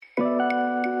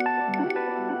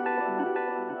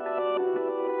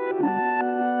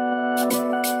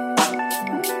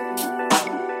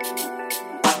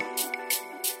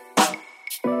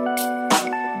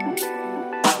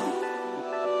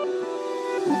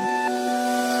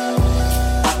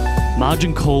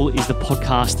Margin Call is the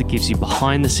podcast that gives you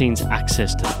behind-the-scenes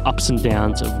access to the ups and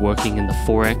downs of working in the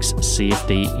Forex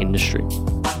CFD industry.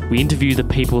 We interview the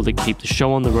people that keep the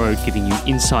show on the road, giving you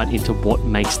insight into what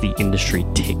makes the industry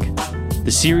tick.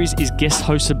 The series is guest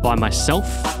hosted by myself,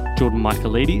 Jordan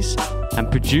Michaelides, and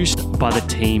produced by the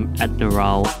team at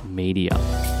Neural Media.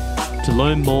 To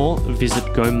learn more, visit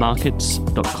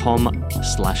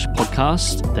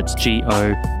gomarkets.com/podcast. That's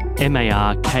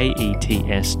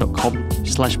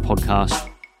gomarkets.com/podcast.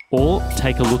 Or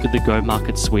take a look at the Go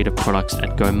Markets suite of products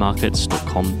at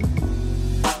gomarkets.com.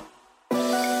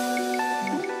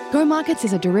 Go Markets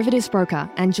is a derivatives broker,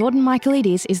 and Jordan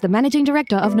Michaelides is the managing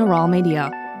director of Neural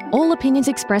Media. All opinions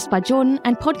expressed by Jordan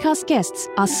and podcast guests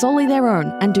are solely their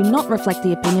own and do not reflect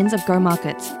the opinions of Go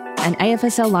Markets, an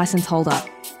AFSL license holder.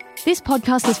 This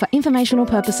podcast is for informational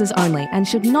purposes only and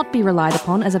should not be relied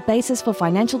upon as a basis for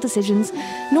financial decisions,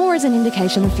 nor as an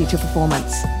indication of future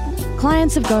performance.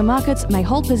 Clients of Go Markets may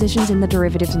hold positions in the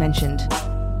derivatives mentioned.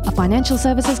 A financial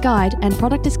services guide and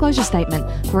product disclosure statement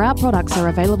for our products are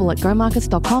available at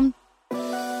gomarkets.com.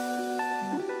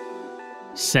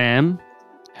 Sam,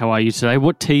 how are you today?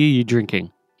 What tea are you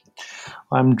drinking?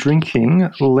 I'm drinking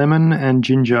lemon and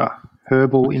ginger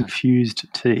herbal infused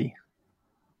tea.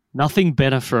 Nothing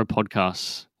better for a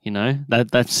podcast, you know. That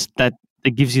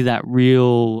it gives you that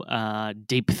real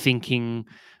deep thinking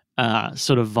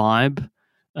sort of vibe,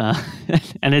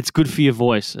 and it's good for your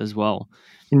voice as well.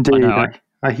 Indeed,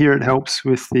 I hear it helps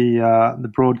with the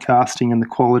broadcasting and the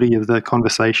quality of the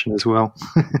conversation as well.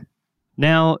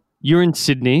 Now you're in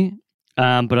Sydney.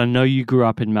 But I know you grew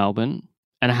up in Melbourne,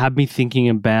 and it had me thinking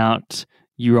about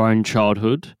your own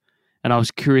childhood. And I was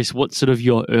curious, what's sort of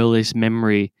your earliest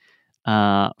memory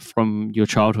from your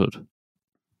childhood?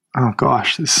 Oh,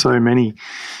 gosh, there's so many.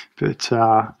 But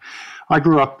I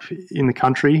grew up in the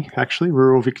country, actually,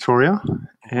 rural Victoria,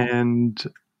 and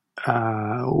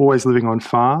always living on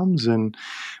farms. And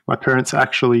my parents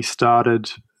actually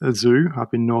started a zoo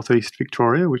up in northeast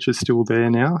Victoria, which is still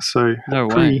there now. So no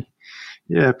way.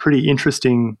 Pretty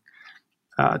interesting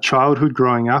childhood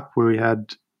growing up, where we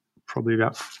had probably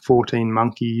about 14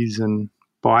 monkeys and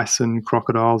bison,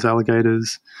 crocodiles,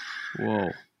 alligators.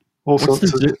 Whoa.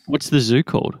 What's the zoo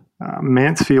called?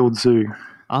 Mansfield Zoo.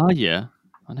 Oh, yeah.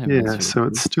 I know Mansfield. So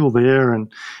it's still there, and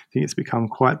I think it's become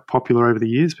quite popular over the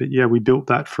years. But yeah, we built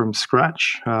that from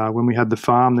scratch. When we had the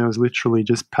farm, there was literally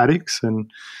just paddocks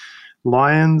and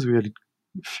lions. We had a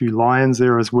few lions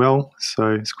there as well.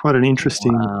 So it's quite an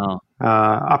interesting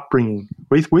upbringing.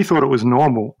 We thought it was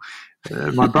normal.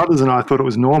 My brothers and I thought it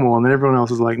was normal, and then everyone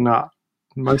else was like, nah,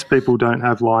 most people don't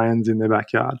have lions in their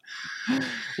backyard.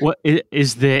 What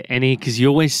is there any, because you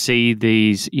always see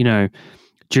these, you know,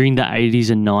 during the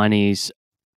 80s and 90s,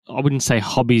 I wouldn't say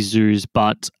hobby zoos,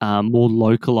 but more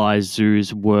localized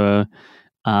zoos were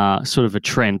sort of a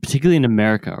trend, particularly in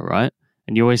America, right?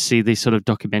 And you always see these sort of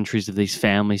documentaries of these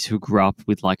families who grew up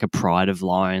with like a pride of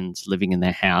lions living in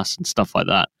their house and stuff like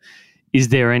that. Is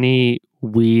there any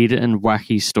weird and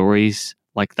wacky stories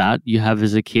like that you have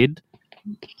as a kid?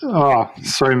 Oh,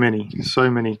 so many.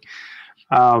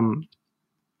 I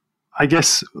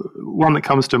guess one that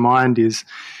comes to mind is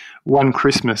one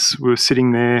Christmas we were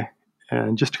sitting there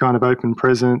and just kind of open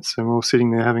presents, and we were sitting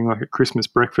there having like a Christmas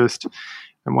breakfast,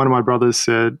 and one of my brothers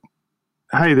said,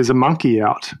 "Hey, there's a monkey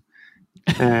out."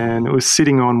 And it was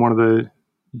sitting on one of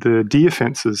the deer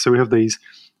fences. So we have these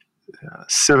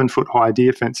 7-foot high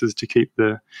deer fences to keep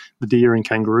the deer and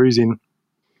kangaroos in.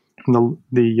 And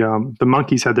the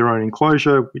monkeys had their own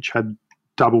enclosure, which had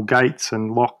double gates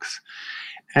and locks.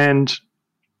 And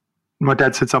my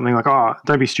dad said something like, "Oh,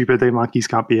 don't be stupid, the monkeys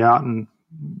can't be out." And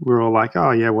we're all like,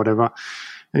 "Oh, yeah, whatever."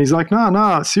 And he's like,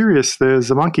 no, serious, there's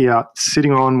a monkey out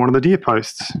sitting on one of the deer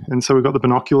posts. And so we got the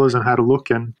binoculars and had a look,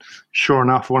 and sure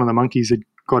enough, one of the monkeys had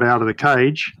got out of the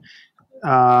cage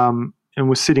and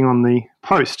was sitting on the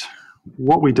post.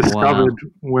 What we discovered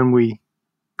when we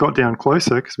got down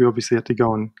closer, because we obviously had to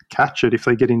go and catch it, if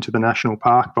they get into the national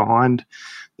park behind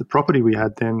the property we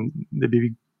had, then there'd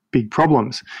be big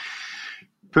problems.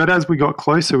 But as we got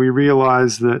closer, we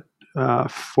realised that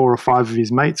 4 or 5 of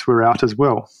his mates were out as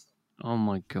well. Oh,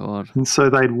 my God. And so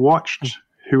they'd watched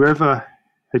whoever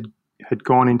had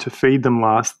gone in to feed them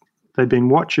last. They'd been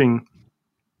watching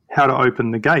how to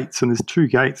open the gates, and there's 2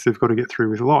 gates they've got to get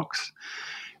through with locks.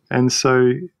 And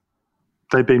so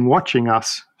they'd been watching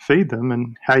us feed them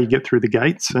and how you get through the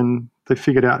gates, and they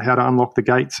figured out how to unlock the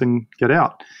gates and get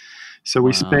out. So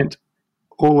we spent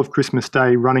all of Christmas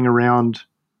Day running around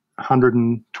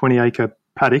 120-acre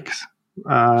paddocks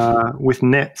with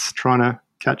nets trying to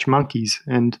catch monkeys.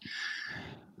 And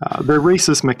They're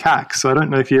rhesus macaques. I don't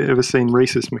know if you've ever seen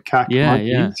rhesus macaque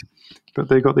monkeys, but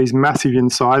they've got these massive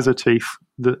incisor teeth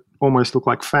that almost look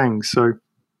like fangs. So,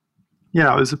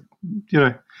 yeah, it was,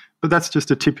 but that's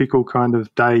just a typical kind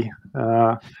of day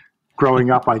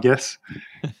growing up, I guess.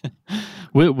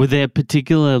 Were there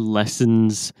particular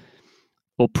lessons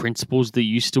or principles that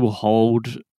you still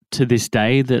hold to this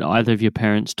day that either of your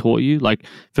parents taught you? Like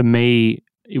for me,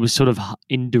 it was sort of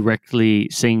indirectly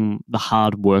seeing the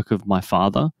hard work of my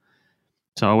father.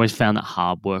 So I always found that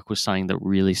hard work was something that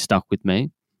really stuck with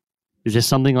me. Is there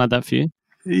something like that for you?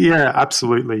 Yeah,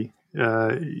 absolutely.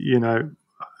 I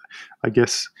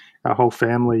guess our whole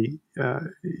family,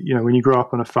 when you grow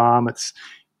up on a farm, it's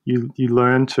you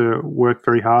learn to work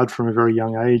very hard from a very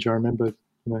young age. I remember,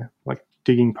 like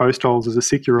digging post holes as a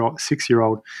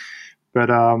 6-year-old. But,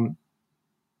 and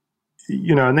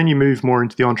then you move more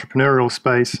into the entrepreneurial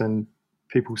space, and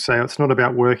people say it's not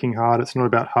about working hard, it's not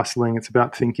about hustling, it's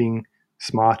about thinking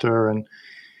smarter. And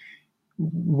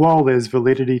while there's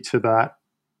validity to that,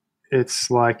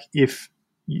 it's like if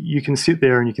you can sit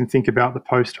there and you can think about the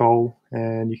post hole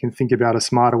and you can think about a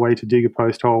smarter way to dig a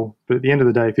post hole, but at the end of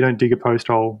the day, if you don't dig a post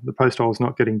hole, the post hole is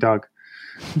not getting dug.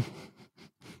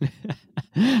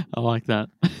 I like that.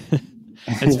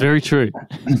 It's very true.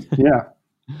 Yeah.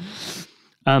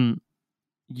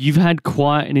 You've had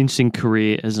quite an interesting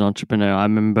career as an entrepreneur. I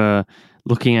remember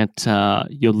looking at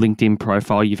your LinkedIn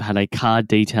profile. You've had a car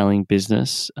detailing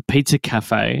business, a pizza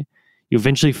cafe. You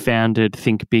eventually founded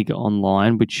Think Big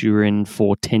Online, which you were in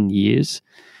for 10 years.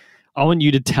 I want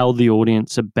you to tell the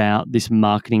audience about this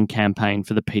marketing campaign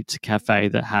for the pizza cafe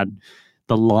that had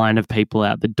the line of people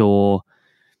out the door,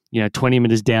 20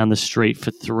 minutes down the street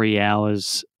for 3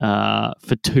 hours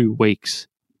for 2 weeks.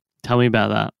 Tell me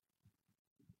about that.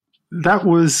 That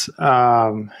was,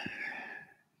 it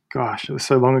was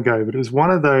so long ago, but it was one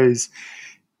of those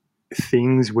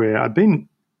things where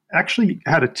actually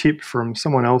had a tip from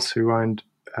someone else who owned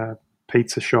a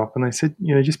pizza shop, and they said,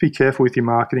 just be careful with your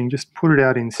marketing, just put it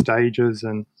out in stages,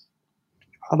 and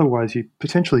otherwise you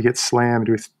potentially get slammed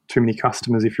with too many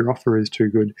customers if your offer is too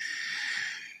good.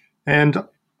 And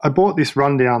I bought this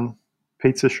rundown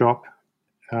pizza shop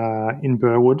in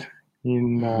Burwood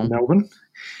in Melbourne,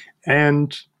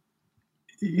 and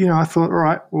I thought, all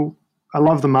right, well, I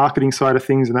love the marketing side of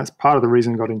things, and that's part of the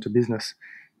reason I got into business.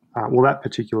 That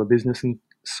particular business. And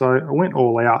so I went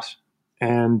all out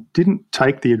and didn't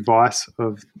take the advice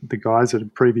of the guys that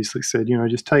had previously said,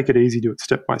 just take it easy, do it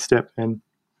step by step. And,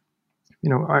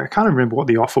 I can't remember what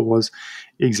the offer was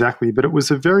exactly, but it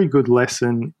was a very good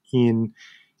lesson in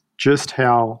just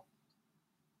how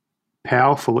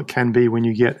powerful it can be when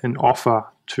you get an offer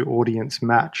to audience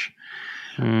match.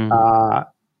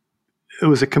 It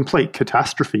was a complete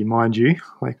catastrophe, mind you,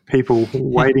 like people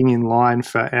waiting in line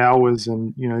for hours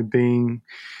and, being,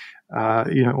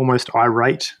 almost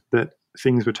irate that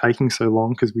things were taking so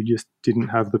long because we just didn't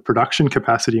have the production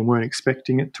capacity and weren't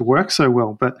expecting it to work so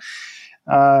well. But,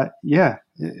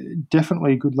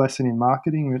 definitely a good lesson in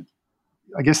marketing.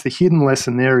 I guess the hidden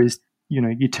lesson there is,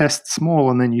 you test small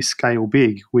and then you scale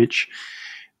big, which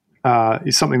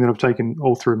is something that I've taken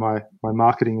all through my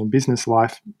marketing and business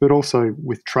life, but also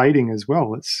with trading as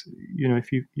well. It's,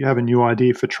 if you have a new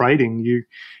idea for trading,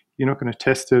 you're not going to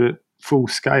test it at full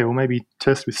scale, maybe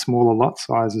test with smaller lot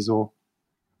sizes or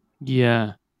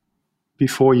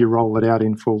before you roll it out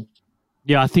in full.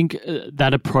 Yeah, I think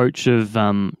that approach of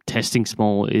testing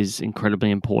small is incredibly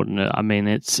important. I mean,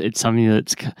 it's something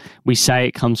we say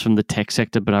it comes from the tech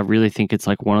sector, but I really think it's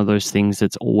like one of those things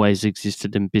that's always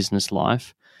existed in business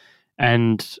life.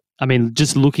 And I mean,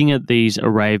 just looking at these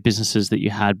array of businesses that you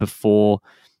had before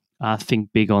Think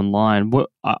Big Online,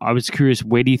 I was curious,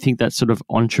 where do you think that sort of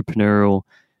entrepreneurial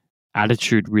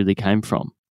attitude really came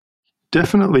from?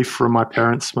 Definitely from my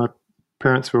parents. My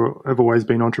parents have always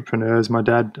been entrepreneurs. My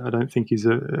dad, I don't think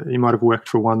he might have worked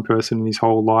for one person in his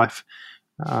whole life.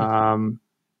 But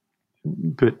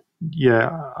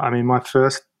yeah, I mean, my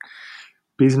first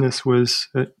business was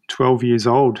at 12 years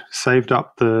old. Saved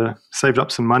up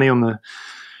some money on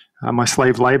my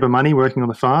slave labor money working on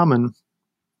the farm, and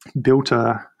built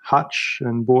a hutch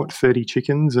and bought 30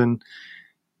 chickens, and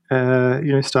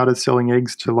started selling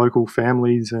eggs to local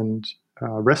families and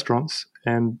restaurants.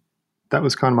 And that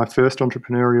was kind of my first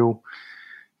entrepreneurial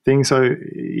thing. So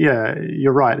yeah,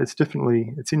 you're right. It's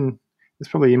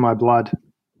probably in my blood.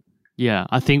 Yeah,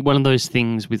 I think one of those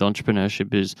things with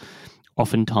entrepreneurship is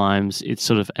oftentimes it's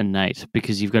sort of innate,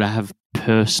 because you've got to have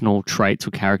personal traits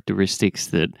or characteristics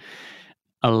that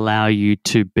allow you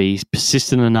to be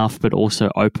persistent enough, but also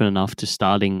open enough to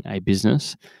starting a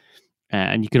business.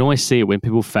 And you can always see it when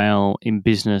people fail in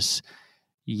business.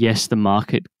 Yes, the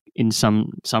market in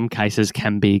some cases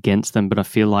can be against them, but I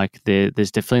feel like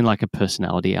there's definitely like a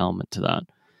personality element to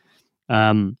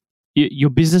that. Your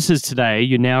businesses today,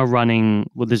 you're now running,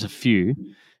 well, there's a few.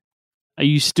 Are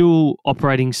you still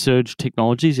operating Surge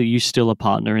Technologies? Are you still a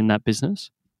partner in that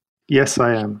business? Yes,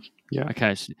 I am. Yeah.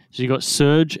 Okay, so you got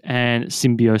Surge and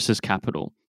Symbiosis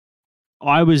Capital.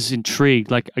 I was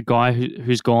intrigued, like a guy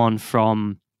who's gone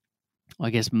from, I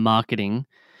guess, marketing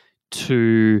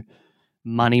to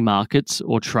money markets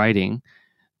or trading.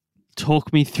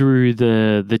 Talk me through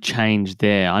the change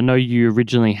there. I know you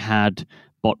originally had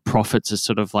Bot Profits as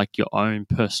sort of like your own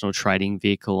personal trading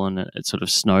vehicle, and it sort of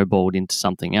snowballed into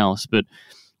something else. But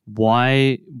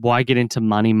why get into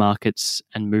money markets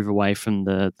and move away from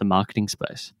the marketing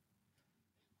space?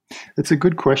 It's a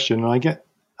good question.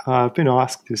 I've been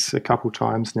asked this a couple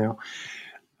times now.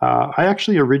 I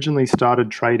actually originally started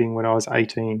trading when I was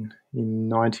 18 in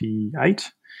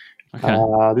 98.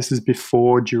 Okay. This is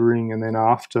before, during, and then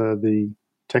after the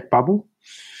tech bubble.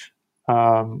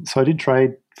 So I did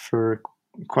trade for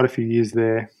quite a few years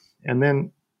there, and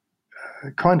then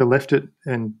kind of left it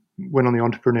and went on the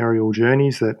entrepreneurial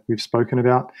journeys that we've spoken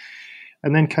about,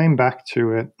 and then came back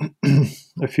to it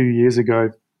a few years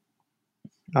ago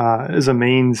as a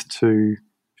means to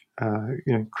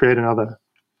create another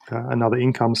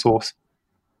income source.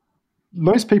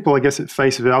 Most people, I guess, at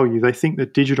face value, they think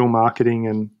that digital marketing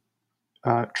and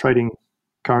trading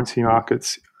currency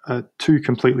markets are two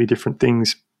completely different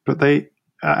things, but they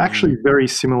are actually very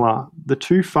similar. The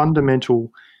two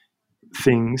fundamental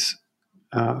things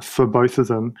for both of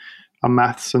them are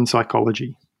maths and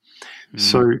psychology.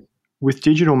 So with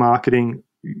digital marketing,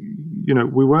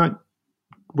 we weren't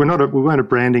a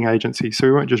branding agency, so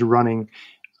we weren't just running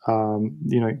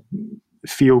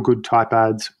feel good type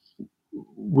ads.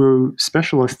 We're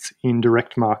specialists in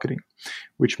direct marketing,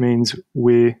 which means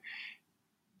we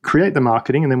create the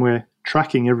marketing and then we're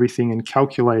tracking everything and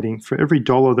calculating for every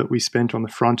dollar that we spent on the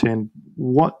front end,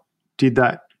 what did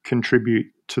that contribute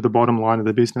to the bottom line of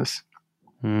the business?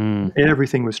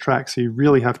 Everything was tracked. So you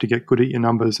really have to get good at your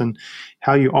numbers and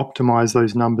how you optimize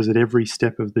those numbers at every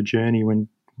step of the journey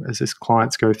as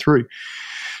clients go through.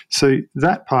 So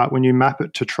that part, when you map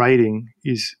it to trading,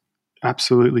 is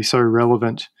absolutely so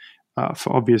relevant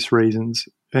for obvious reasons.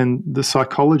 And the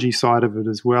psychology side of it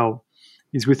as well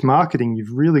is with marketing,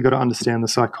 you've really got to understand the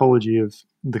psychology of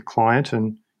the client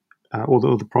and or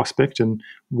the prospect and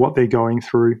what they're going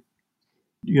through,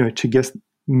 to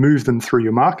move them through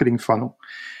your marketing funnel.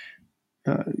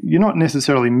 You're not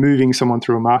necessarily moving someone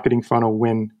through a marketing funnel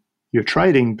when you're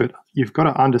trading, but you've got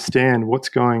to understand what's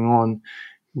going on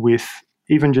with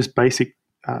even just basic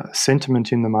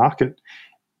sentiment in the market,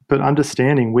 but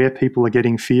understanding where people are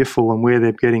getting fearful and where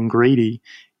they're getting greedy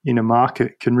in a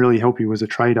market can really help you as a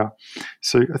trader.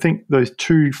 So I think those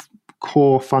two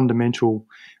core fundamental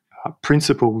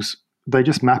principles, they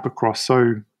just map across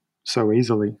so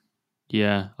easily.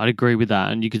 Yeah, I'd agree with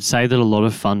that. And you could say that a lot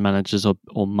of fund managers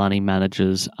or money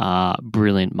managers are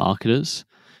brilliant marketers.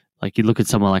 Like you look at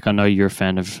someone like, I know you're a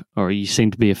fan of, or you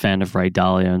seem to be a fan of Ray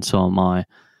Dalio, and so am I.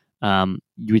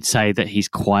 You would say that he's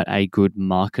quite a good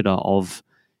marketer of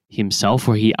himself,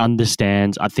 where he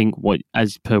understands, I think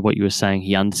as per what you were saying,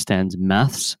 he understands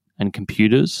maths and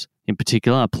computers, in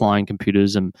particular, applying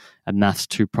computers and maths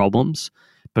to problems,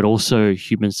 but also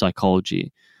human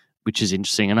psychology, which is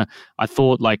interesting. And I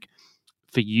thought, like,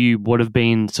 for you, what have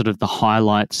been sort of the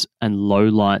highlights and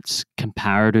lowlights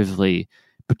comparatively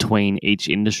between each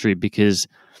industry? Because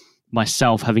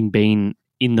myself, having been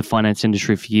in the finance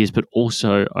industry for years, but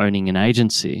also owning an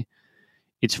agency,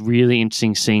 it's really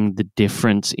interesting seeing the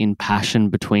difference in passion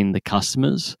between the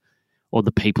customers or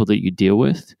the people that you deal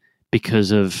with,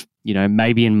 because of,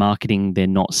 maybe in marketing, they're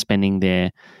not spending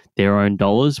their own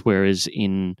dollars, whereas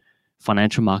in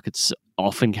financial markets,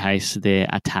 often case they're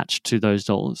attached to those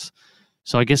dollars.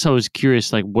 So I guess I was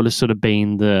curious, like, what has sort of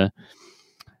been do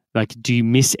you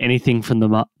miss anything from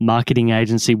the marketing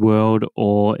agency world,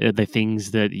 or are there things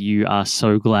that you are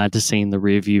so glad to see in the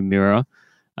rearview mirror?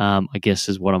 I guess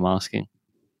is what I'm asking.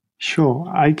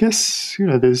 Sure. I guess,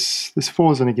 there's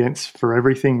fors and against for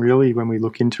everything really when we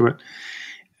look into it.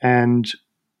 And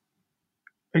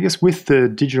I guess with the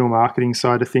digital marketing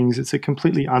side of things, it's a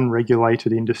completely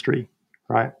unregulated industry,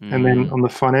 right? And then on the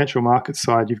financial market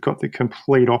side, you've got the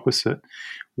complete opposite,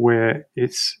 where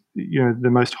it's, the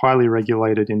most highly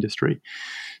regulated industry.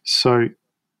 So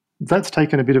that's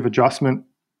taken a bit of adjustment,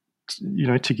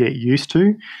 to get used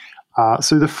to.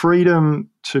 So the freedom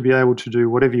to be able to do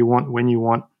whatever you want, when you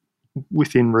want,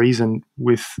 within reason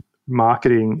with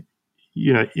marketing,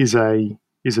 is a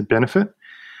benefit.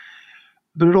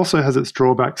 But it also has its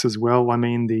drawbacks as well. I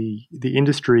mean, the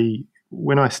industry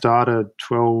when I started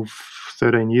 12,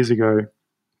 13 years ago,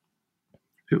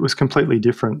 it was completely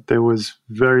different. There was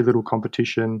very little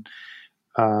competition.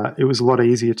 It was a lot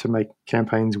easier to make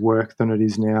campaigns work than it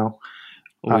is now.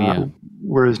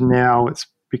 Whereas now it's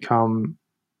become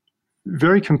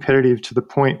very competitive to the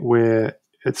point where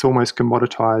it's almost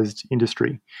commoditized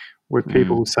industry, where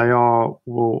people say, oh,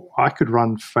 well, I could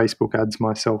run Facebook ads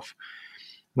myself.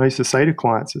 And I used to say to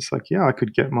clients, it's like, yeah, I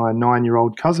could get my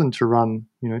 9-year-old cousin to run,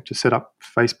 to set up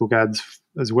Facebook ads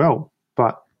as well.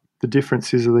 But the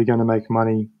difference is, are they going to make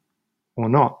money or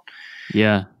not?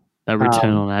 Yeah, that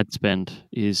return on ad spend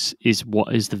is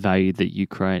what is the value that you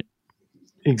create.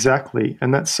 Exactly.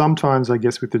 And that's sometimes, I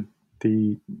guess, with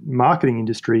the marketing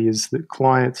industry is that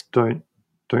clients don't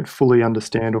fully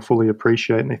understand or fully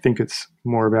appreciate, and they think it's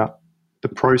more about the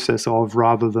process of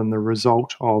rather than the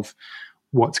result of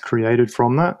what's created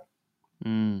from that.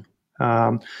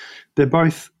 They're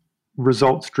both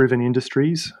results-driven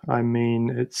industries. I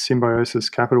mean, at Symbiosis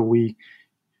Capital, we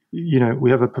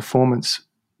have a performance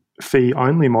fee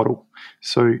only model.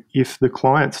 So if the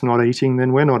client's not eating,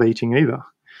 then we're not eating either.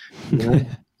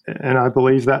 And I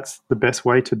believe that's the best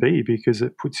way to be, because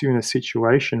it puts you in a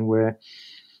situation where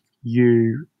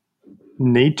you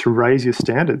need to raise your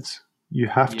standards. You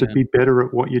have to be better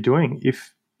at what you're doing.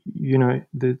 If,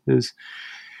 there's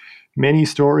many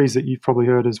stories that you've probably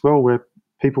heard as well where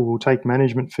people will take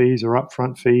management fees or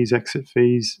upfront fees, exit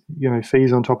fees,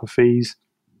 fees on top of fees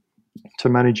to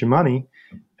manage your money.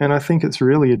 And I think it's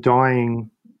really a dying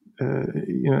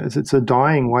it's a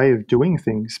dying way of doing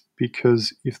things,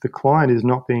 because if the client is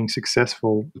not being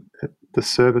successful at the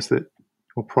service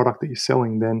or product that you're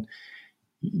selling, then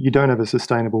you don't have a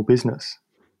sustainable business.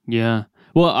 Yeah.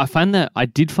 Well, I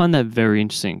did find that very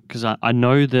interesting, because I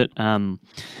know that,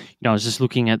 I was just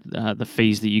looking at the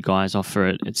fees that you guys offer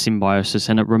at Symbiosis,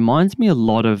 and it reminds me a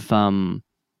lot of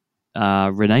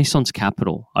Renaissance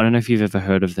Capital. I don't know if you've ever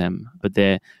heard of them, but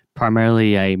they're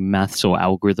primarily a maths or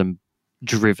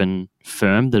algorithm-driven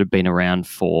firm that have been around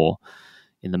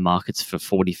in the markets for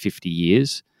 40, 50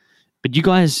 years. But you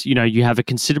guys, you have a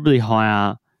considerably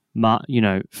higher,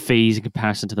 fees in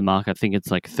comparison to the market. I think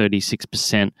it's like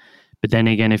 36%. But then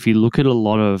again, if you look at a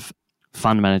lot of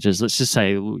fund managers, let's just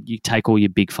say you take all your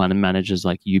big fund managers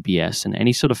like UBS and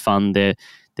any sort of fund,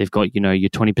 they've got, your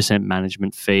 20%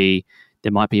 management fee.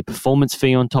 There might be a performance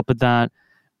fee on top of that.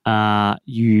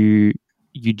 You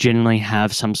generally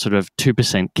have some sort of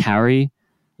 2% carry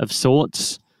of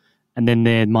sorts. And then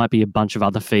there might be a bunch of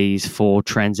other fees for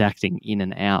transacting in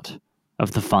and out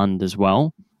of the fund as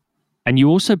well. And you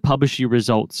also publish your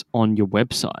results on your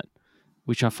website,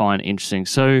 which I find interesting.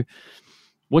 So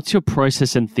what's your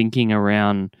process and thinking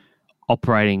around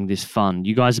operating this fund?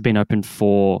 You guys have been open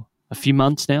for a few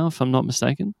months now, if I'm not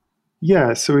mistaken.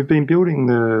 Yeah, so we've been building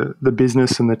the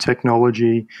business and the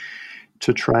technology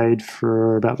to trade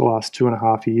for about the last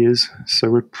 2.5 years.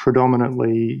 So we're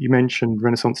predominantly, you mentioned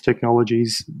Renaissance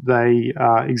Technologies, they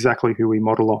are exactly who we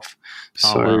model off.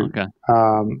 So,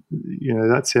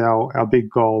 that's our big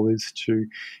goal, is to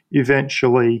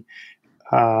eventually,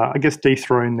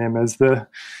 dethrone them as the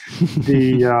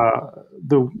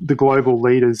global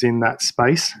leaders in that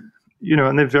space.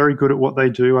 And they're very good at what they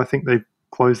do. I think they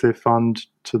closed their fund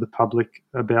to the public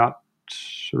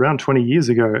around 20 years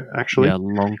ago, actually. Yeah, a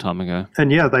long time ago.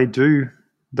 And yeah, they do,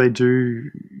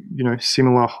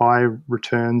 similar high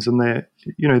returns, and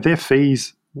their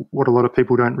fees, what a lot of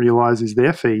people don't realize is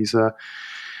their fees are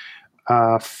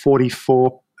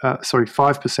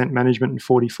 5% management and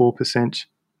 44%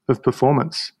 of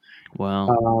performance.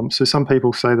 Wow. So some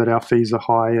people say that our fees are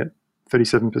high at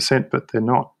 37%, but they're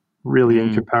not really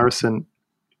in comparison,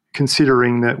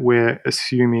 considering that we're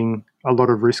assuming a lot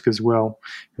of risk as well.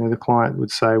 The client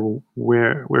would say, well,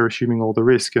 we're assuming all the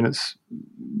risk, and it's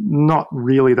not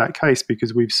really that case,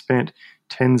 because we've spent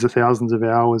tens of thousands of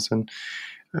hours and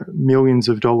millions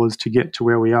of dollars to get to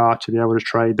where we are to be able to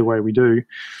trade the way we do.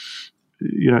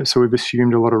 So we've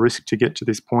assumed a lot of risk to get to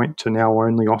this point to now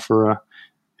only offer a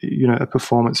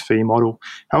performance fee model.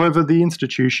 However, the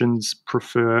institutions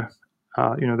prefer,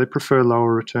 they prefer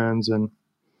lower returns and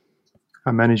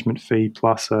a management fee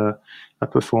plus a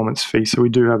performance fee. So we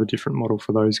do have a different model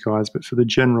for those guys. But for the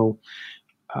general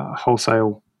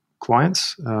wholesale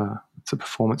clients, it's a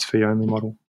performance fee only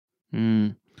model.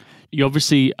 You're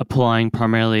obviously applying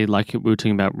primarily, like we were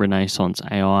talking about, Renaissance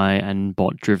AI and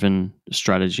bot-driven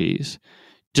strategies.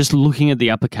 Just looking at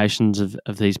the applications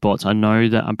of these bots,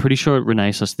 I'm pretty sure at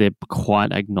Renaissance they're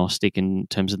quite agnostic in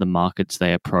terms of the markets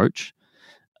they approach.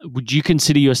 Would you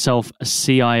consider yourself a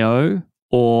CIO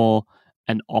or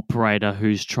an operator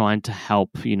who's trying to help,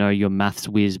 your maths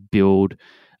whiz build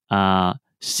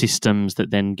systems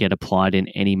that then get applied in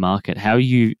any market. How are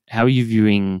you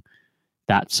viewing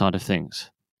that side of things?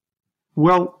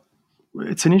 Well,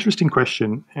 it's an interesting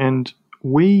question, and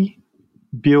we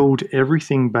build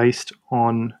everything based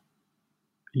on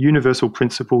universal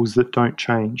principles that don't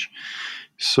change.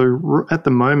 So at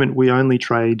the moment, we only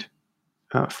trade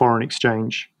foreign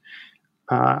exchange.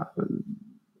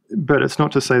 But it's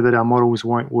not to say that our models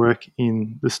won't work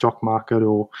in the stock market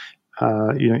or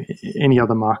any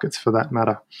other markets for that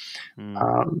matter.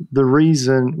 The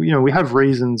reason, we have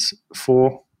reasons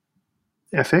for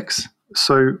FX.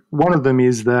 So one of them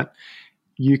is that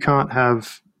you can't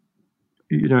have,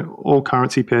 all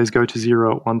currency pairs go to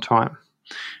zero at one time.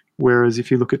 Whereas if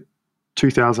you look at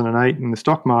 2008 in the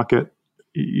stock market,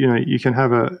 you can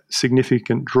have a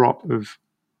significant drop of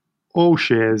all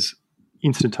shares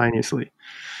instantaneously.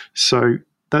 So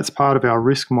that's part of our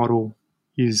risk model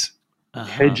is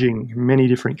hedging many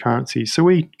different currencies. So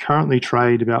we currently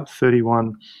trade about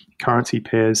 31 currency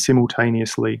pairs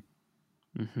simultaneously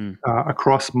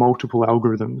across multiple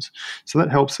algorithms. So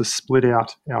that helps us split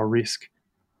out our risk.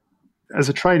 As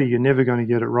a trader, you're never going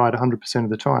to get it right 100% of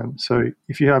the time. So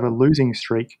if you have a losing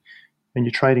streak and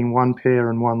you're trading one pair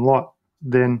and one lot,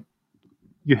 then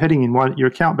you're heading in your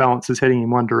account balance is heading in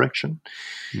one direction.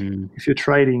 If you're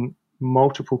trading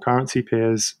multiple currency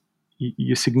pairs,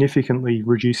 you're significantly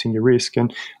reducing your risk.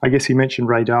 And I guess he mentioned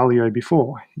Ray Dalio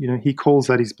before. He calls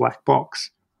that his black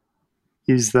box,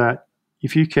 is that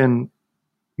if you can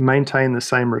maintain the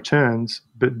same returns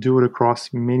but do it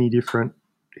across many different,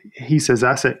 he says,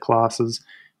 asset classes.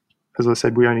 As I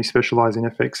said, we only specialize in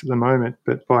FX at the moment,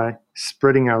 but by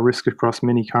spreading our risk across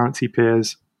many currency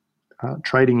pairs,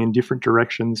 trading in different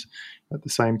directions at the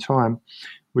same time,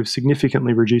 we've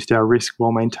significantly reduced our risk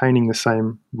while maintaining the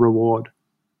same reward.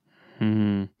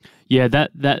 Yeah,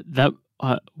 that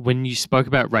when you spoke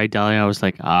about Ray Dalio, I was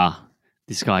like,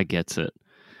 this guy gets it.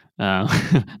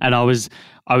 And I was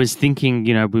thinking,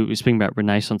 we were speaking about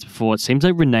Renaissance before. It seems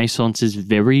like Renaissance is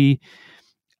very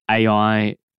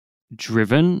AI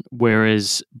driven,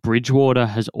 whereas Bridgewater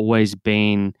has always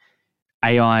been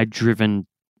AI driven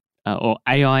or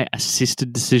AI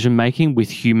assisted decision making with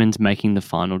humans making the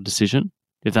final decision,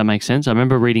 if that makes sense. I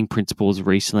remember reading Principles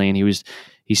recently, and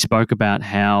he spoke about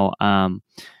how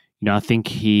I think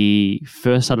he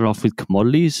first started off with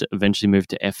commodities, eventually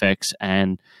moved to FX,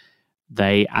 and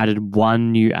they added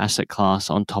one new asset class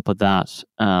on top of that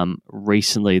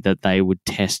recently that they would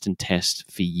test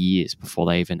for years before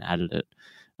they even added it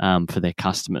for their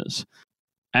customers.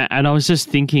 And I was just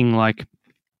thinking, like,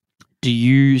 do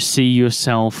you see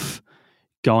yourself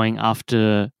going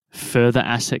after further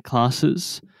asset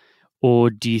classes,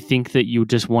 or do you think that you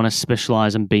just want to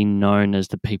specialize and be known as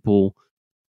the people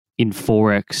in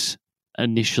Forex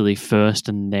initially first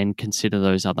and then consider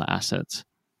those other assets?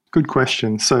 Good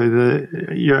question. So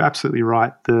you're absolutely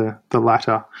right, the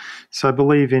latter. So I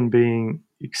believe in being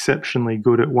exceptionally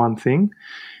good at one thing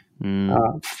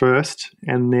first,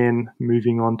 and then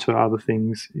moving on to other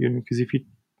things. Because if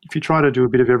you try to do a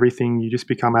bit of everything, you just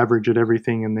become average at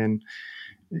everything, and then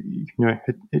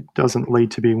it doesn't lead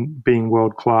to being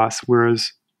world class.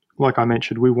 Whereas, like I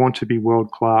mentioned, we want to be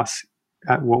world class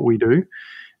at what we do,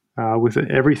 with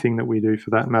everything that we do for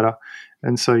that matter.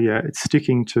 And so it's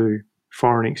sticking to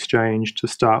foreign exchange to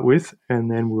start with,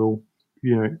 and then we'll,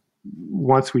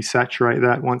 once we saturate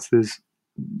that, once there's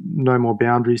no more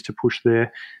boundaries to push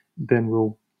there, then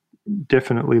we'll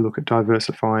definitely look at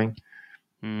diversifying.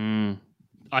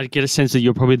 I get a sense that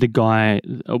you're probably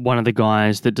one of the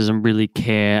guys that doesn't really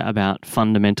care about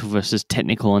fundamental versus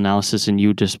technical analysis, and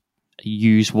you just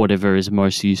use whatever is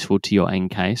most useful to your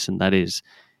end case, and that is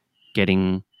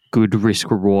getting good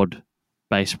risk-reward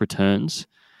based returns.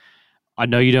 I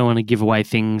know you don't want to give away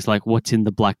things like what's in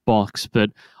the black box,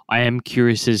 but I am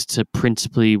curious as to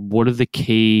principally what are the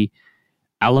key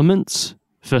elements,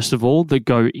 first of all, that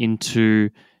go into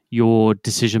your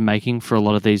decision-making for a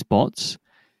lot of these bots?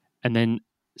 And then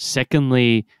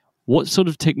secondly, what sort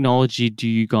of technology do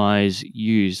you guys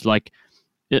use? Like,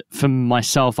 for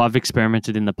myself, I've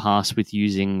experimented in the past with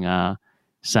using,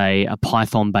 say, a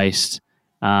Python-based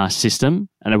system,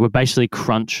 and it would basically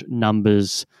crunch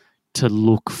numbers to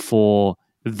look for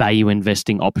value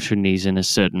investing opportunities in a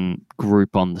certain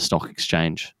group on the stock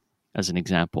exchange, as an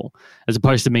example, as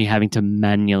opposed to me having to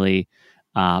manually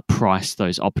price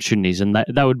those opportunities. And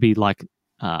that would be like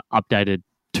updated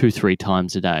 2-3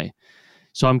 times a day.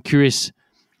 So I'm curious,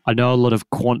 I know a lot of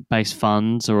quant-based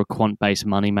funds or quant-based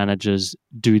money managers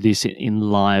do this in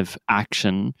live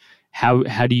action. How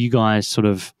do you guys sort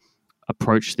of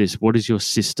approach this? What does your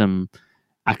system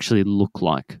actually look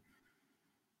like?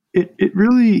 It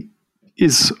really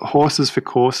is horses for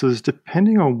courses,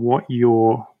 depending on what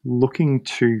you're looking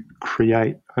to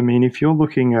create. I mean, if you're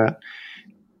looking at,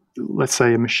 let's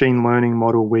say, a machine learning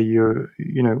model where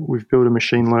we've built a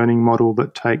machine learning model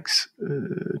that takes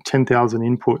 10,000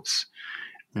 inputs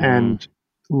and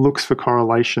looks for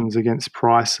correlations against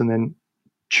price and then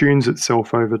tunes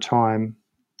itself over time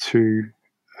to,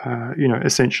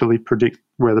 essentially predict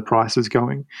where the price is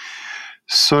going.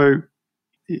 So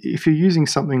if you're using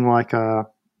something like a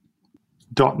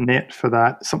 .NET for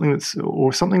that, something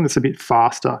that's a bit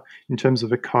faster in terms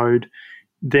of a code,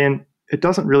 then it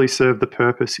doesn't really serve the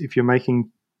purpose if you're making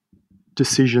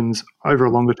decisions over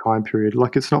a longer time period.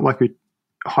 Like, it's not like a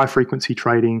high frequency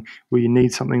trading where you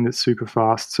need something that's super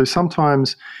fast. So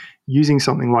sometimes using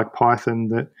something like Python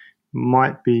that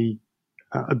might be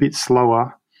a bit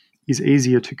slower is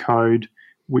easier to code,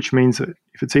 which means that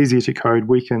if it's easier to code,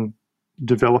 we can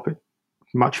develop it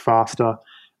much faster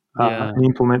and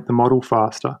implement the model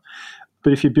faster.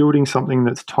 But if you're building something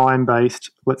that's time-based,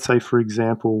 let's say, for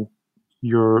example,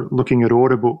 you're looking at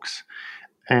order books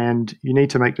and you need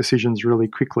to make decisions really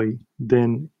quickly,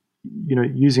 then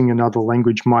using another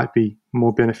language might be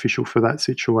more beneficial for that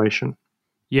situation.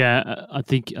 Yeah, I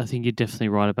think you're definitely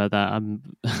right about that. I'm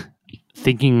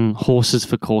thinking horses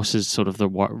for courses is sort of the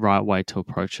right way to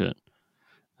approach it.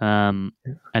 And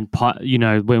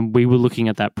when we were looking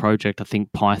at that project, I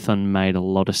think Python made a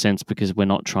lot of sense because we're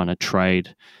not trying to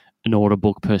trade an order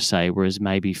book per se, whereas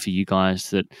maybe for you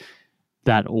guys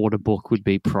that order book would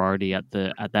be priority at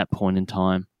that point in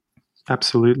time.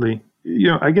 Absolutely.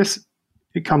 I guess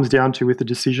it comes down to, with the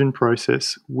decision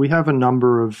process, we have a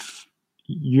number of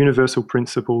universal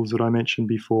principles that I mentioned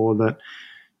before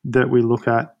that we look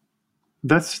at.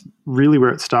 That's really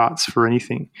where it starts for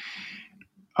anything.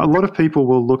 A lot of people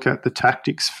will look at the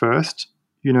tactics first.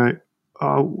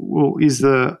 Well, is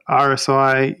the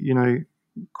RSI,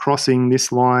 crossing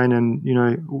this line, and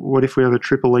what if we have a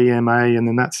triple EMA and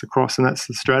then that's the cross and that's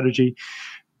the strategy?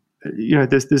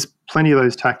 There's plenty of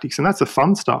those tactics, and that's the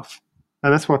fun stuff,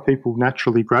 and that's why people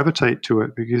naturally gravitate to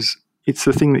it, because it's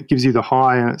the thing that gives you the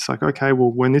high. And it's like, okay,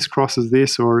 well, when this crosses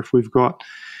this, or if we've got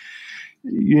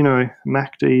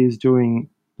MACD is doing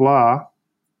blah,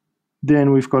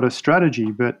 then we've got a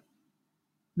strategy, but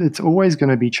it's always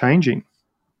going to be changing.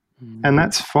 And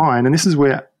that's fine. And this is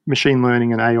where machine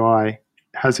learning and AI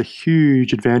has a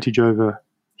huge advantage over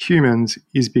humans,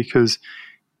 is because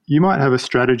you might have a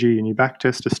strategy and you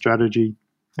backtest a strategy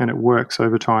and it works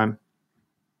over time.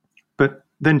 But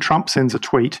then Trump sends a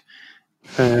tweet,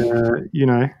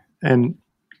 and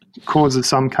causes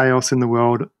some chaos in the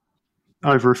world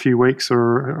over a few weeks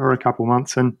or a couple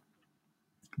months. And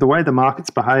the way the markets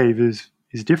behave is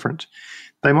different.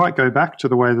 They might go back to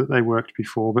the way that they worked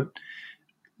before, but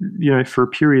for a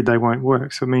period they won't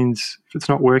work. So it means if it's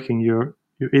not working, you're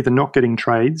either not getting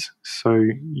trades, so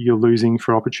you're losing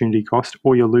for opportunity cost,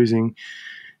 or you're losing,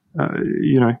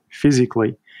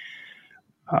 physically.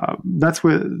 That's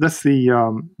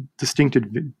the distinct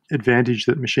advantage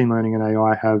that machine learning and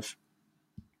AI have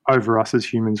over us as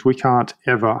humans. We can't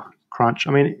ever crunch.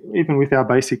 I mean, even with our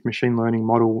basic machine learning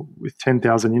model with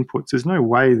 10,000 inputs, there's no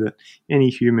way that any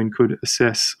human could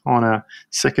assess on a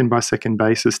second-by-second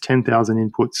basis 10,000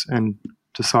 inputs and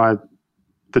decide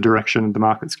the direction the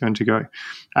market's going to go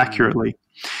accurately.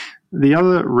 The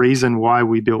other reason why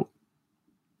we built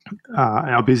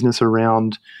our business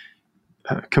around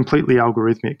completely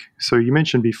algorithmic. So you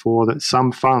mentioned before that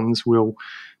some funds they'll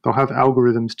have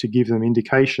algorithms to give them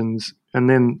indications, and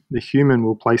then the human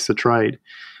will place the trade.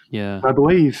 Yeah, I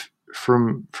believe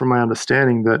from my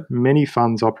understanding that many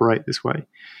funds operate this way.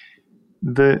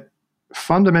 The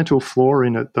fundamental flaw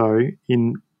in it, though,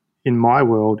 in my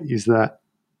world, is that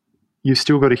you've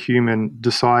still got a human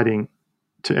deciding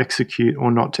to execute or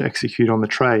not to execute on the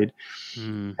trade.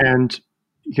 And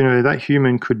that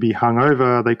human could be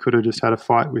hungover. They could have just had a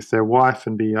fight with their wife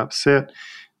and be upset.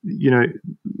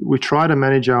 We try to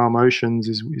manage our emotions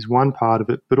is one part of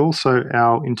it, but also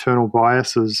our internal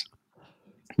biases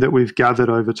that we've gathered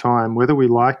over time, whether we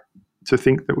like to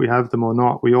think that we have them or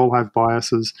not. We all have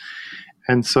biases.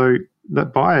 And so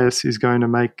that bias is going to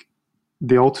make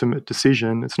the ultimate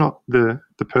decision. It's not the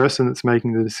person that's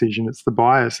making the decision. It's the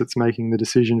bias that's making the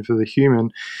decision for the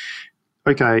human.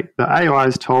 Okay, the AI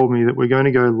has told me that we're going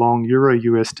to go long Euro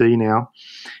USD now.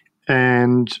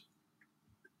 And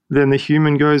then the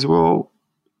human goes, well,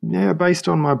 yeah, based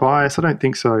on my bias, I don't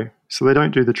think so. So they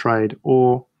don't do the trade.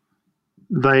 Or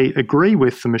they agree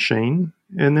with the machine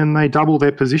and then they double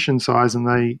their position size and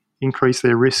they increase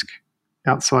their risk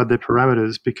outside their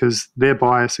parameters because their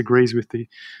bias agrees with the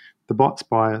bot's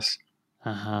bias.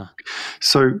 Uh-huh.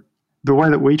 So the way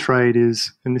that we trade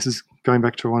is, and this is going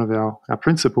back to one of our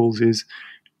principles is,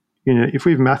 if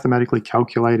we've mathematically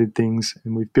calculated things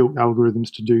and we've built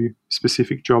algorithms to do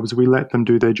specific jobs, we let them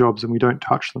do their jobs and we don't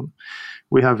touch them.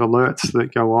 We have alerts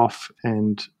that go off,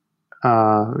 and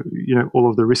all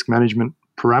of the risk management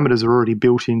parameters are already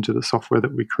built into the software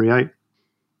that we create.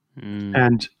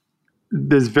 And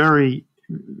there's very,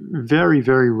 very,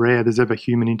 very rare there's ever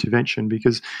human intervention,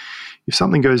 because if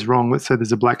something goes wrong, let's say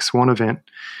there's a black swan event,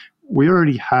 we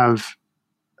already have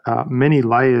many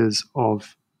layers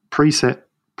of preset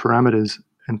parameters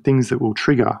and things that will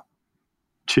trigger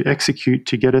to execute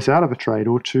to get us out of a trade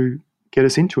or to get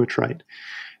us into a trade.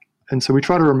 And so we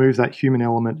try to remove that human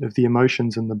element of the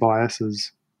emotions and the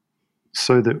biases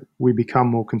so that we become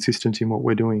more consistent in what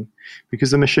we're doing.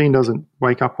 Because the machine doesn't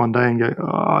wake up one day and go,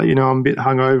 I'm a bit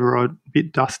hungover or a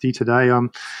bit dusty today.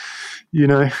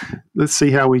 Let's see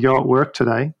how we go at work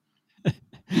today.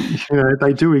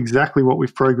 They do exactly what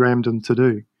we've programmed them to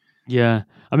do. Yeah.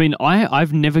 I mean,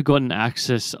 I've never gotten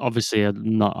access, obviously, I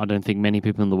don't think many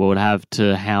people in the world have,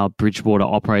 to how Bridgewater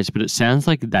operates, but it sounds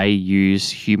like they use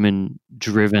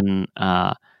human-driven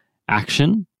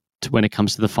action when it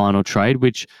comes to the final trade,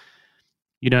 which,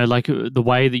 like the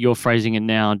way that you're phrasing it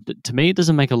now, to me, it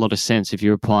doesn't make a lot of sense if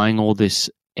you're applying all this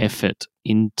effort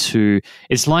into,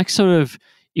 it's like sort of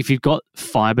if you've got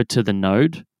fiber to the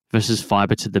node versus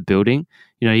fiber to the building,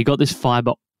 you got this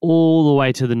fiber all the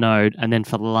way to the node, and then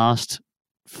for the last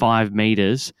 5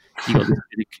 meters,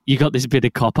 you got this bit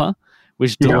of copper,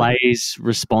 which delays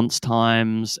response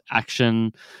times,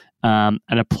 action, and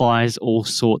applies all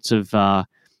sorts of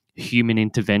human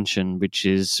intervention, which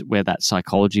is where that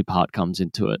psychology part comes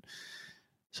into it.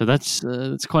 So that's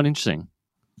quite interesting.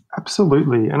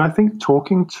 Absolutely. And I think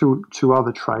talking to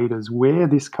other traders, where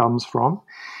this comes from,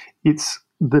 it's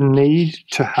the need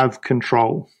to have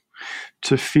control,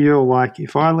 to feel like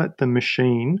if I let the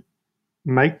machine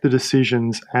make the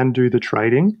decisions and do the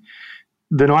trading,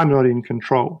 then I'm not in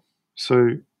control. So,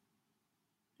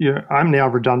 I'm now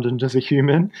redundant as a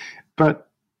human, but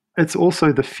it's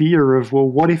also the fear of, well,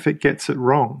 what if it gets it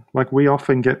wrong? Like, we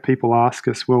often get people ask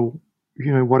us, well,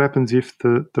 what happens if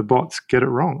the bots get it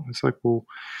wrong? It's like, well,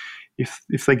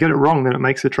 if they get it wrong, then it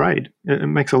makes a trade. It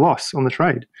makes a loss on the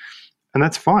trade. And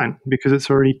that's fine because it's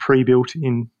already pre-built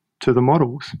into the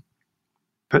models.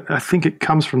 But I think it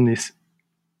comes from this,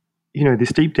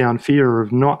 this deep down fear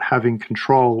of not having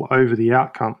control over the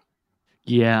outcome.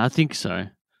 Yeah, I think so.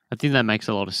 I think that makes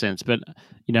a lot of sense. But,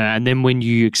 and then when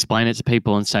you explain it to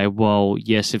people and say, well,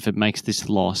 yes, if it makes this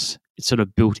loss, it's sort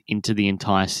of built into the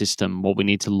entire system. What we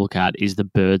need to look at is the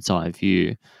bird's eye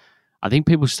view. I think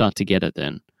people start to get it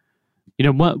then.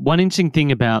 One interesting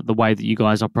thing about the way that you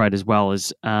guys operate as well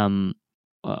is, I'm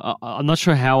not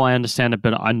sure how I understand it,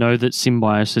 but I know that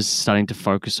Symbiosis is starting to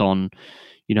focus on,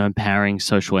 empowering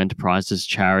social enterprises,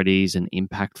 charities, and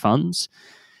impact funds.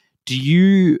 Do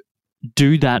you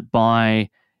do that by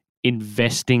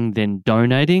investing then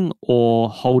donating, or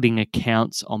holding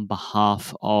accounts on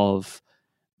behalf of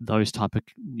those type of,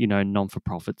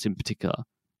 non-for-profits in particular?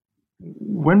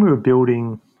 When we were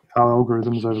building our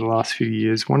algorithms over the last few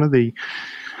years, one of the,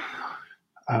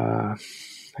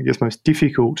 most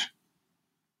difficult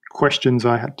questions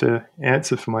I had to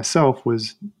answer for myself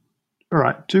was, all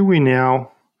right, do we now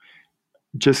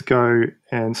just go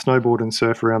and snowboard and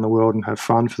surf around the world and have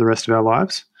fun for the rest of our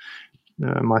lives,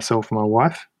 myself and my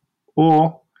wife,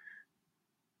 or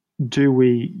do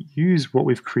we use what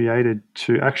we've created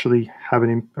to actually have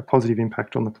a positive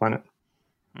impact on the planet?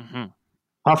 Mm-hmm.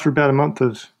 After about a month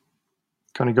of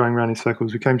kind of going around in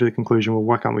circles, we came to the conclusion, well,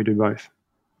 why can't we do both?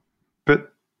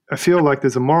 But I feel like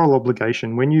there's a moral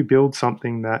obligation when you build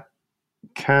something that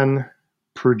can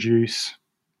produce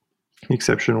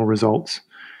exceptional results.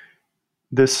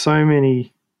 There's so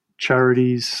many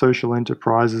charities, social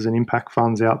enterprises, and impact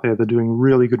funds out there that are doing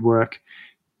really good work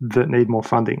that need more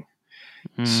funding.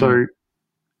 So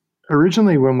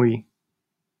originally when we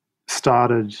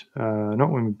started,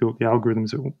 not when we built the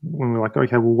algorithms, when we were like,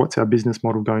 okay, well, what's our business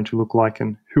model going to look like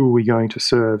and who are we going to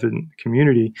serve in the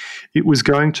community? It was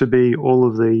going to be all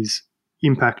of these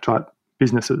impact type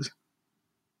businesses.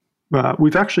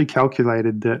 We've actually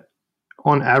calculated that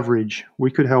on average, we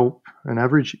could help an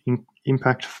average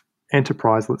impact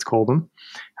enterprise, let's call them,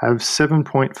 have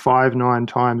 7.59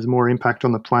 times more impact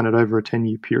on the planet over a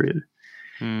 10-year period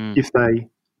if they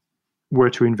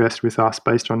were to invest with us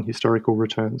based on historical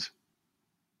returns.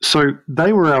 So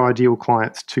they were our ideal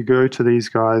clients to go to these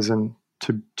guys and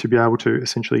to be able to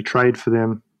essentially trade for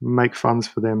them, make funds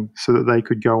for them so that they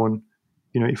could go and,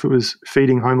 if it was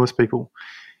feeding homeless people,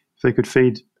 if they could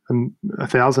feed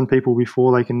 1,000 people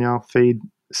before, they can now feed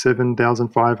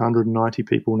 7,590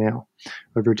 people now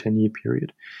over a 10-year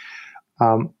period.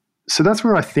 So that's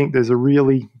where I think there's a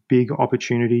really big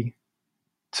opportunity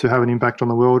to have an impact on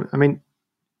the world. I mean,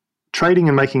 trading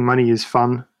and making money is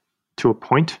fun to a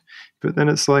point, but then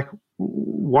it's like,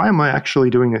 why am I actually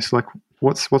doing this? Like,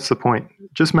 what's the point?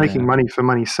 Just making money for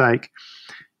money's sake.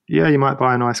 Yeah, you might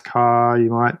buy a nice car, you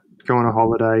might go on a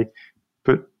holiday,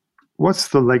 but what's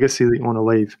the legacy that you want to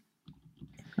leave?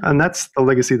 And that's the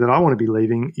legacy that I want to be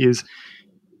leaving, is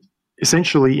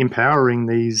essentially empowering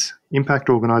these impact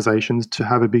organizations to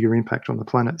have a bigger impact on the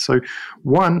planet. So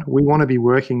one, we want to be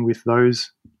working with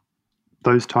those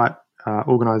type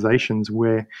organizations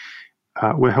where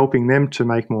we're helping them to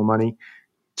make more money,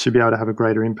 to be able to have a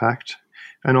greater impact.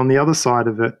 And on the other side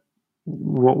of it,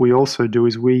 what we also do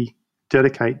is we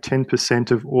dedicate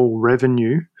 10% of all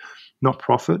revenue, not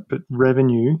profit, but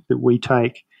revenue that we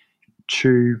take,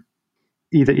 to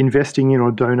either investing in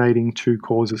or donating to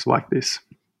causes like this.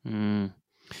 Yeah,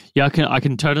 I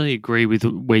can totally agree with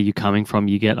where you're coming from.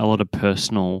 You get a lot of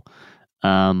personal,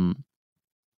 I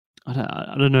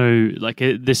don't know, like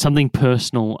there's something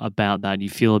personal about that. You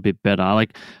feel a bit better.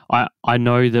 Like I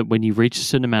know that when you reach a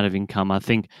certain amount of income, I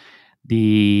think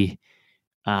the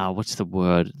what's the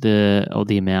word? The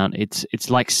amount. It's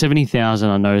like 70,000.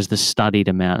 I know is the studied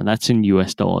amount, and that's in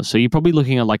US dollars. So you're probably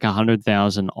looking at like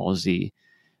 100,000 Aussie.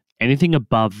 Anything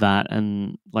above that,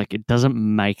 and like it doesn't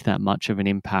make that much of an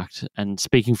impact. And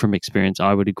speaking from experience,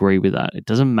 I would agree with that. It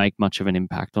doesn't make much of an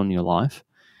impact on your life.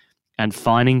 And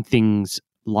finding things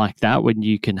like that when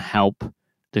you can help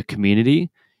the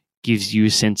community gives you a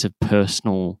sense of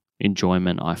personal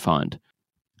enjoyment, I find.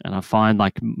 And I find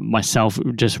like myself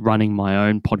just running my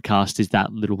own podcast is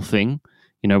that little thing.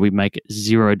 You know, we make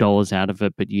 $0 out of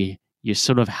it, but you're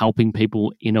sort of helping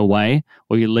people in a way,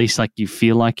 or at least like you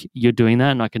feel like you're doing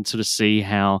that. And I can sort of see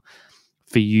how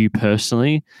for you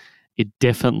personally, it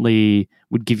definitely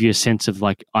would give you a sense of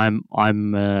like, I'm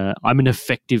an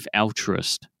effective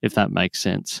altruist, if that makes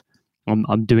sense.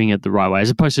 I'm doing it the right way, as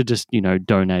opposed to just, you know,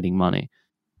 donating money.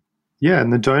 Yeah.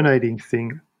 And the donating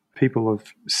thing, people have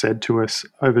said to us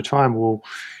over time, well,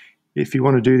 if you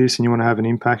want to do this and you want to have an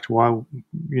impact, why,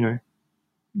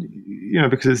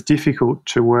 because it's difficult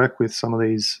to work with some of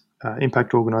these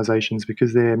impact organizations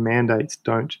because their mandates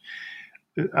don't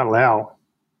allow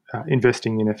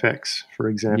investing in FX, for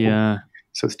example. Yeah.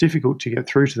 So it's difficult to get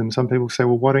through to them. Some people say,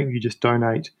 well, why don't you just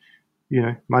donate,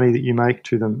 money that you make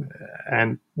to them?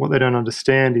 And what they don't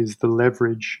understand is the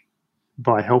leverage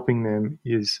by helping them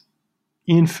is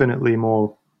infinitely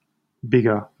more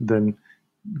bigger than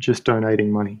just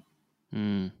donating money.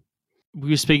 We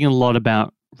were speaking a lot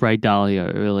about Ray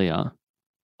Dalio earlier.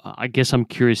 I guess I'm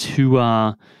curious, who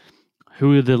are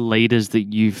the leaders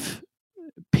that you've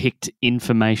picked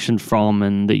information from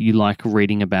and that you like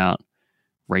reading about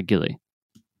regularly?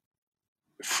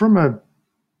 From a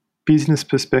business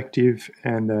perspective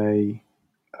and a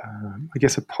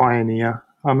pioneer,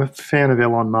 I'm a fan of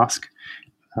Elon Musk.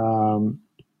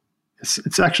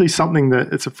 It's actually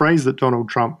it's a phrase that Donald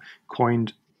Trump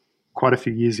coined quite a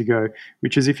few years ago,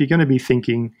 which is if you're going to be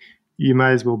thinking, you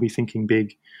may as well be thinking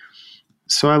big.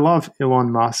 So I love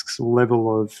Elon Musk's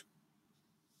level of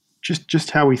just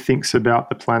how he thinks about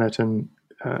the planet and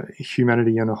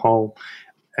humanity in a whole,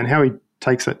 and how he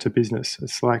takes that to business.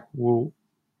 It's like, well,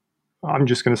 I'm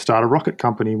just going to start a rocket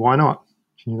company. Why not?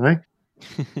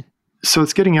 So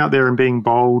it's getting out there and being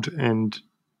bold and,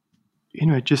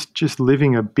 just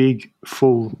living a big,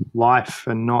 full life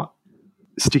and not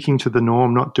sticking to the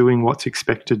norm, not doing what's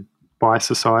expected by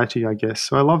society, I guess.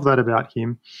 So I love that about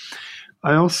him.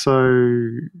 I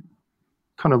also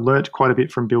kind of learnt quite a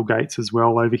bit from Bill Gates as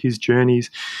well over his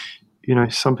journeys.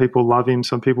 Some people love him,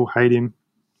 some people hate him.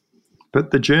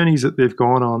 But the journeys that they've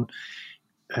gone on,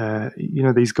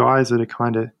 these guys that are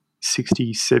kind of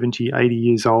 60, 70, 80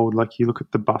 years old, like you look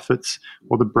at the Buffetts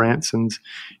or the Bransons,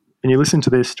 and you listen to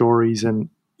their stories, and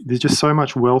there's just so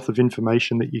much wealth of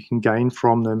information that you can gain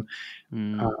from them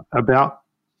about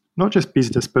not just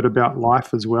business, but about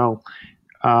life as well.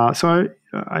 So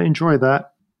I enjoy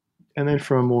that. And then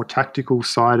from a more tactical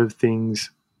side of things,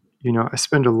 I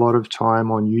spend a lot of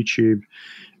time on YouTube.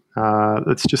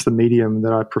 That's just the medium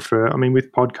that I prefer. I mean,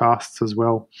 with podcasts as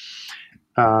well,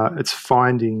 it's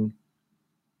finding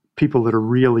people that are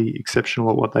really exceptional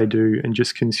at what they do and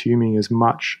just consuming as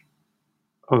much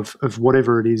of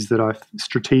whatever it is that I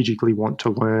strategically want to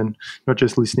learn, not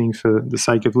just listening for the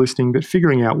sake of listening, but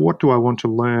figuring out what do I want to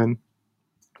learn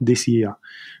this year?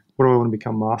 What do I want to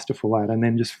become masterful at? And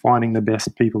then just finding the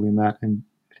best people in that and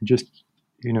just,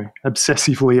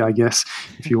 obsessively, I guess,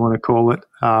 if you want to call it,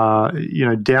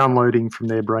 downloading from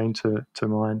their brain to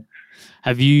mine.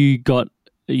 You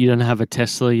don't have a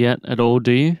Tesla yet at all,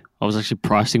 do you? I was actually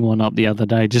pricing one up the other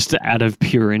day just out of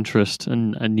pure interest,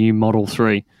 and a new Model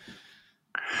 3.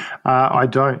 I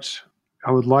don't.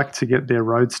 I would like to get their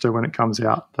Roadster when it comes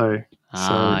out, though.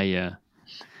 Yeah.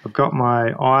 I've got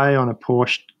my eye on a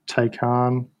Porsche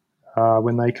Taycan.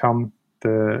 When they come,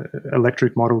 the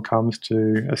electric model comes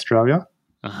to Australia.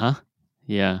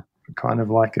 Yeah. Kind of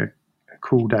like a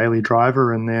cool daily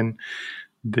driver, and then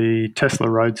the Tesla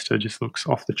Roadster just looks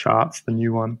off the charts, the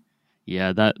new one.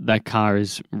 Yeah, that car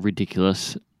is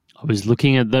ridiculous. I was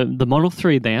looking at the Model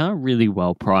 3. They are really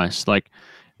well priced. Like,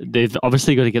 they've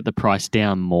obviously got to get the price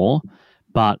down more,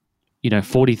 but,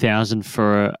 $40,000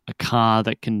 for a car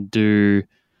that can do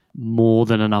more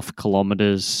than enough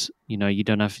kilometers,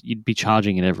 you'd be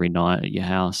charging it every night at your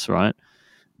house, right?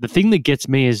 The thing that gets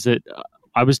me is that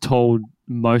I was told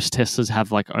most Teslas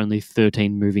have like only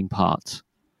 13 moving parts,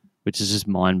 which is just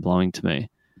mind-blowing to me.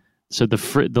 So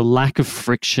the lack of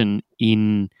friction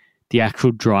in the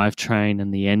actual drivetrain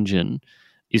and the engine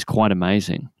is quite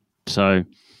amazing. So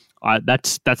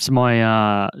that's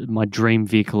my my dream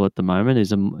vehicle at the moment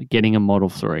is getting a Model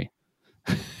 3.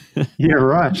 Yeah,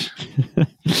 right.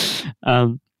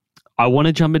 I want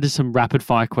to jump into some rapid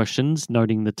fire questions,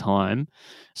 noting the time.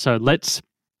 So let's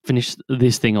finish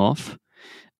this thing off.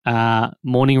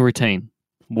 Morning routine.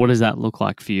 What does that look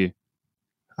like for you?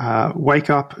 Wake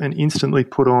up and instantly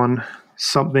put on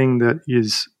something that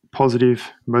is positive,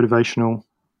 motivational,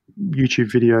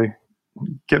 YouTube video,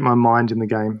 get my mind in the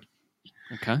game.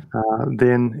 Okay.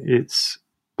 Then it's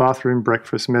bathroom,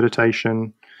 breakfast,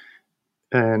 meditation,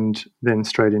 and then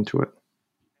straight into it.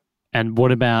 And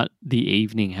what about the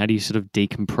evening? How do you sort of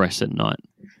decompress at night?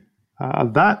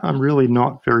 That I'm really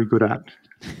not very good at,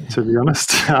 to be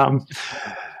honest.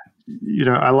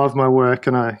 I love my work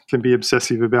and I can be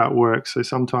obsessive about work. So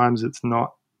sometimes it's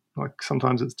not,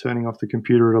 sometimes it's turning off the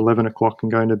computer at 11 o'clock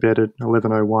and going to bed at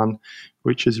 11:01,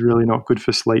 which is really not good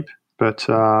for sleep. But,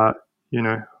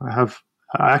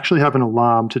 I actually have an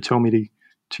alarm to tell me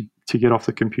to get off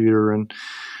the computer and,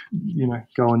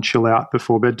 go and chill out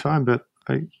before bedtime. But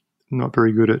I'm not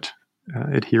very good at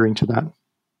adhering to that.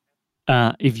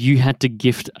 If you had to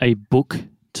gift a book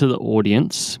to the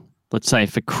audience, let's say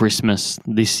for Christmas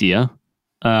this year,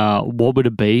 what would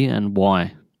it be and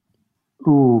why?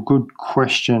 Ooh, good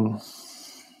question.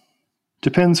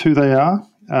 Depends who they are.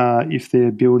 If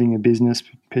they're building a business,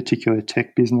 particular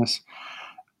tech business,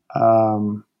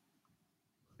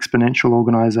 Exponential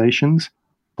Organizations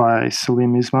by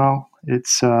Salim Ismail.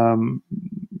 It's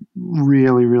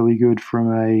really, really good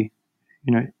from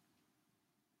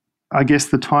I guess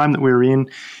the time that we're in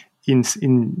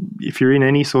if you're in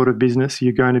any sort of business,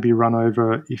 you're going to be run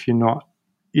over if you're not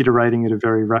iterating at a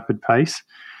very rapid pace.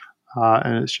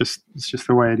 And it's just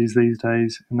the way it is these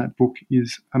days. And that book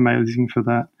is amazing for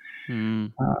that.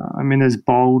 There's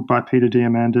Bold by Peter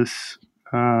Diamandis.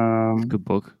 Good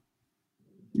book.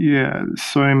 Yeah,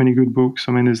 so many good books.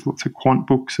 There's lots of quant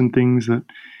books and things that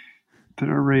I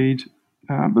read.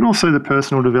 But also the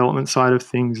personal development side of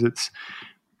things.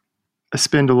 I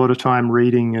spend a lot of time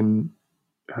reading and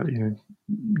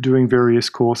doing various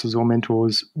courses or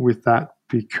mentors with that,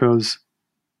 because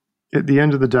at the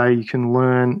end of the day, you can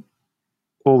learn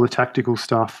all the tactical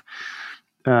stuff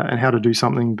and how to do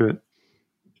something. But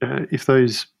if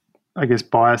those,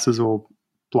 biases or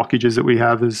blockages that we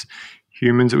have as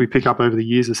humans that we pick up over the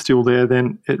years are still there,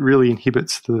 then it really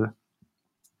inhibits the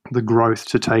growth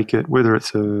to take it, whether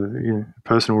it's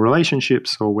personal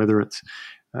relationships or whether it's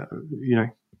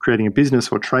creating a business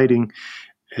or trading.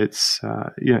 It's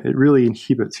it really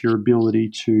inhibits your ability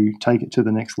to take it to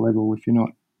the next level if you're not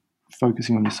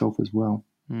focusing on yourself as well.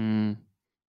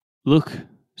 Look,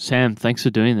 Sam, thanks for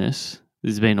doing this.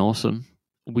 This has been awesome.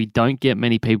 We don't get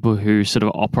many people who sort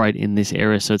of operate in this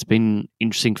area, so it's been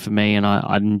interesting for me, and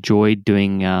I enjoyed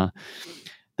doing the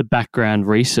background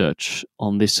research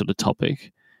on this sort of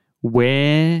topic.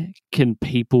 Where can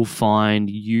people find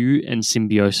you and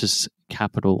Symbiosis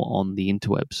Capital on the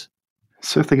interwebs?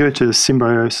 So if they go to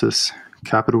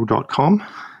symbiosiscapital.com,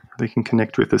 they can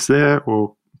connect with us there,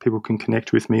 or people can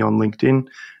connect with me on LinkedIn,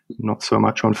 not so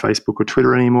much on Facebook or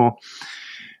Twitter anymore.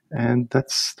 And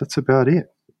that's about it.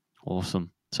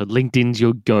 Awesome. So LinkedIn's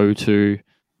your go-to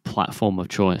platform of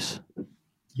choice.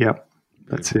 Yep,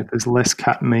 that's it. There's less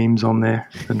cat memes on there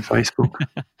than Facebook.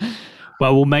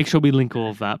 Well, we'll make sure we link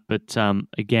all of that. But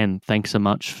again, thanks so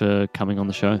much for coming on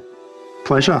the show.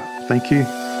 Pleasure. Thank you.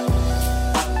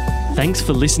 Thanks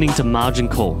for listening to Margin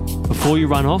Call. Before you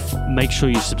run off, make sure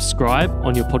you subscribe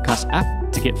on your podcast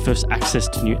app to get first access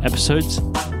to new episodes,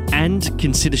 and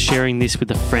consider sharing this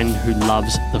with a friend who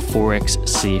loves the Forex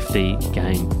CFD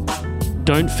game.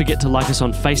 Don't forget to like us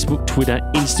on Facebook, Twitter,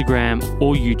 Instagram,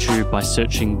 or YouTube by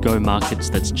searching Go Markets.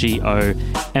 That's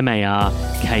GOMARKETS.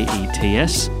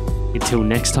 Until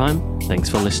next time, thanks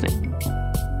for listening.